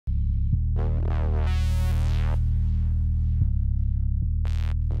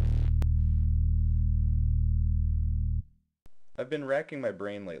I've been racking my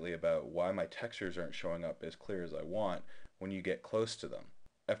brain lately about why my textures aren't showing up as clear as I want when you get close to them.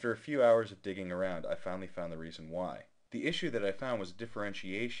 After a few hours of digging around, I finally found the reason why. The issue that I found was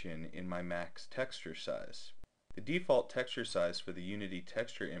differentiation in my max texture size. The default texture size for the Unity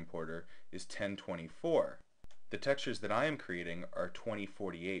texture importer is 1024. The textures that I am creating are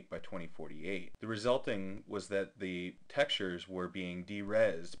 2048 by 2048. The resulting was that the textures were being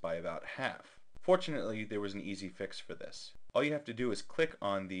derezzed by about half. Fortunately, there was an easy fix for this. All you have to do is click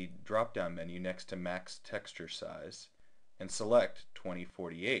on the drop-down menu next to Max Texture Size and select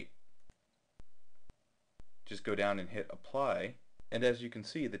 2048. Just go down and hit Apply, and as you can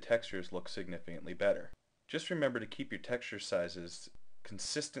see, the textures look significantly better. Just remember to keep your texture sizes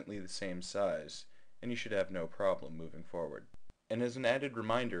consistently the same size, and you should have no problem moving forward. And as an added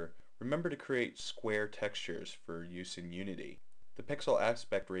reminder, remember to create square textures for use in Unity. The pixel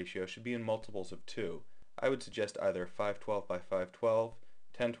aspect ratio should be in multiples of 2. I would suggest either 512 by 512,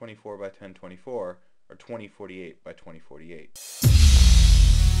 1024 by 1024, or 2048 by 2048.